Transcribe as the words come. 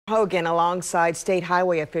Hogan, alongside state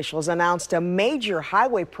highway officials, announced a major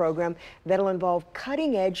highway program that'll involve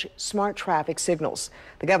cutting-edge smart traffic signals.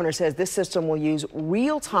 The governor says this system will use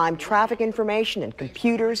real-time traffic information and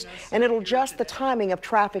computers, and it'll adjust the timing of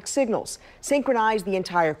traffic signals, synchronize the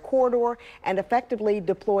entire corridor, and effectively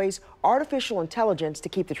deploys artificial intelligence to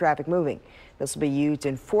keep the traffic moving. This will be used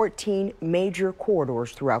in 14 major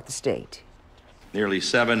corridors throughout the state. Nearly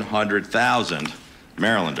 700,000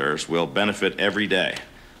 Marylanders will benefit every day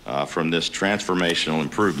from this transformational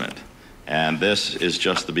improvement, and this is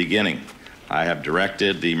just the beginning. I have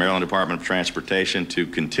directed the Maryland Department of Transportation to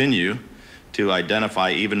continue to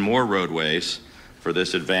identify even more roadways for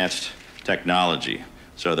this advanced technology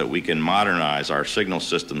so that we can modernize our signal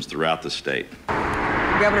systems throughout the state.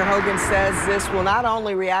 Governor Hogan says this will not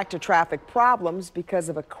only react to traffic problems because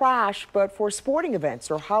of a crash, but for sporting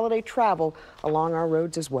events or holiday travel along our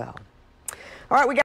roads as well. All right, we got